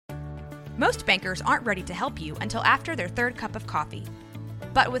Most bankers aren't ready to help you until after their third cup of coffee.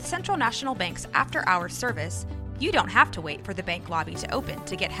 But with Central National Bank's after-hours service, you don't have to wait for the bank lobby to open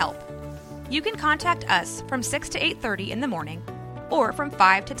to get help. You can contact us from 6 to 8:30 in the morning or from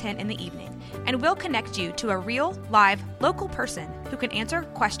 5 to 10 in the evening, and we'll connect you to a real, live, local person who can answer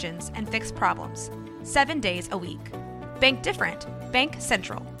questions and fix problems 7 days a week. Bank different. Bank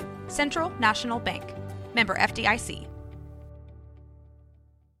Central. Central National Bank. Member FDIC.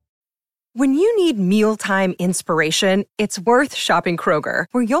 When you need mealtime inspiration, it's worth shopping Kroger,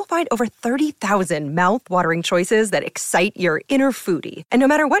 where you'll find over 30,000 mouth-watering choices that excite your inner foodie. And no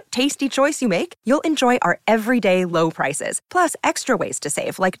matter what tasty choice you make, you'll enjoy our everyday low prices, plus extra ways to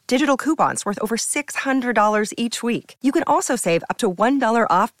save, like digital coupons worth over $600 each week. You can also save up to $1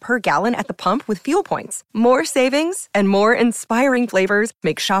 off per gallon at the pump with fuel points. More savings and more inspiring flavors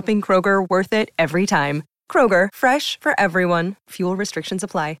make shopping Kroger worth it every time. Kroger, fresh for everyone. Fuel restrictions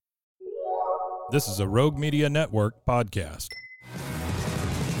apply. This is a Rogue Media Network podcast.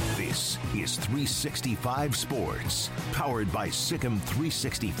 This is 365 Sports, powered by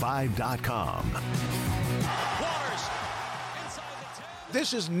SicEm365.com.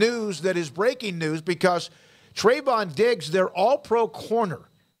 This is news that is breaking news because Trevon Diggs, their all-pro corner,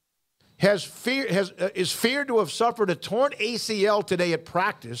 is feared to have suffered a torn ACL today at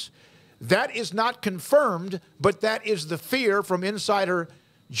practice. That is not confirmed, but that is the fear from insider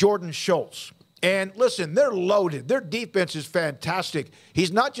Jordan Schultz. And listen, they're loaded. Their defense is fantastic.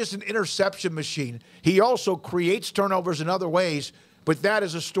 He's not just an interception machine. He also creates turnovers in other ways, but that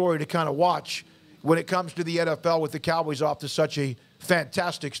is a story to kind of watch when it comes to the NFL with the Cowboys off to such a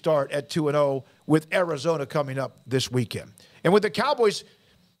fantastic start at 2-0 with Arizona coming up this weekend. And with the Cowboys,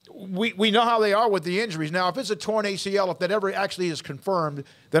 we know how they are with the injuries. Now, if it's a torn ACL, if that ever actually is confirmed,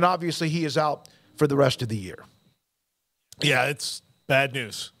 then obviously he is out for the rest of the year. Yeah, it's bad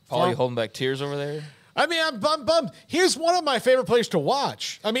news. Paul, you holding back tears over there? I mean, I'm bummed. He's one of my favorite players to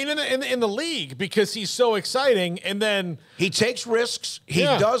watch. I mean, in the league, because he's so exciting, and then he takes risks. He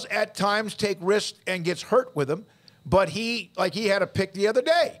does at times take risks and gets hurt with them, but he had a pick the other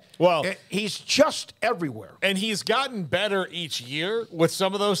day. Well, and he's just everywhere, and he's gotten better each year with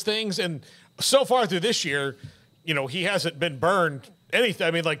some of those things. And so far through this year, he hasn't been burned anything.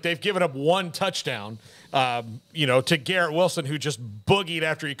 I mean, like, they've given up one touchdown. To Garrett Wilson, who just boogied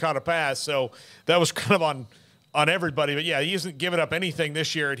after he caught a pass. So that was kind of on everybody. But, yeah, he hasn't given up anything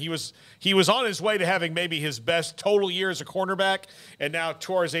this year. And he was on his way to having maybe his best total year as a cornerback, and now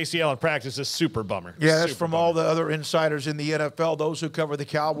tore his ACL in practice. Is super bummer. Yeah, that's from all the other insiders in the NFL, those who cover the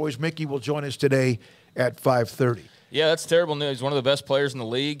Cowboys. Mickey will join us today at 5:30. Yeah, that's terrible news. One of the best players in the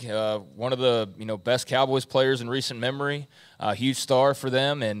league, one of the best Cowboys players in recent memory, huge star for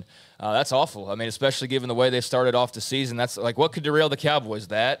them, and that's awful. I mean, especially given the way they started off the season. That's like, what could derail the Cowboys?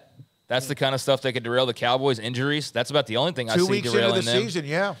 That's the kind of stuff that could derail the Cowboys. Injuries. That's about the only thing I see derailing them. 2 weeks into the season,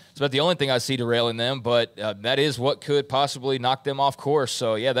 yeah. It's about the only thing I see derailing them. But that is what could possibly knock them off course.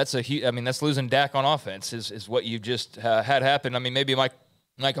 So yeah, that's that's losing Dak on offense is what you just had happen. I mean, maybe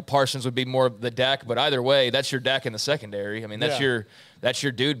Micah Parsons would be more of the Dak, but either way, that's your Dak in the secondary. I mean, that's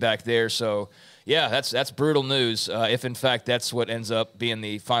your dude back there. So. Yeah, that's brutal news, if, in fact, that's what ends up being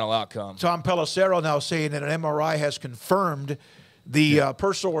the final outcome. Tom Pelissero now saying that an MRI has confirmed the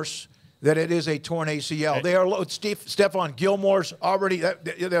per source that it is a torn ACL. They are Stephon Gilmore's already –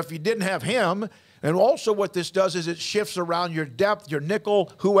 if you didn't have him, and also what this does is it shifts around your depth, your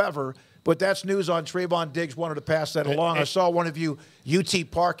nickel, whoever. But that's news on Trevon Diggs. Wanted to pass that along. I saw one of you,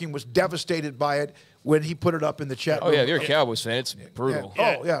 UT Parking, was devastated by it when he put it up in the chat room. Oh, yeah, you're a Cowboys fan. It's brutal.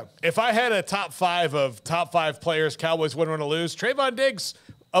 Yeah. Oh, yeah. If I had a top five players Cowboys wouldn't want to lose, Trevon Diggs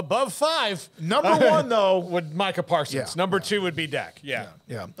above 5. Number 1, though. Would Micah Parsons. Yeah. Number 2 would be Dak. Yeah.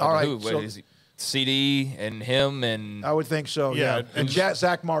 All right. Who is he? CD and him and... I would think so, yeah. And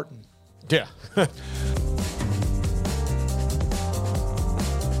Zach Martin. Yeah.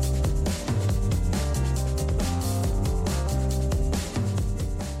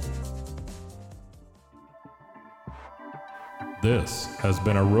 This has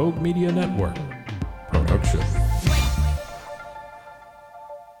been a Rogue Media Network production.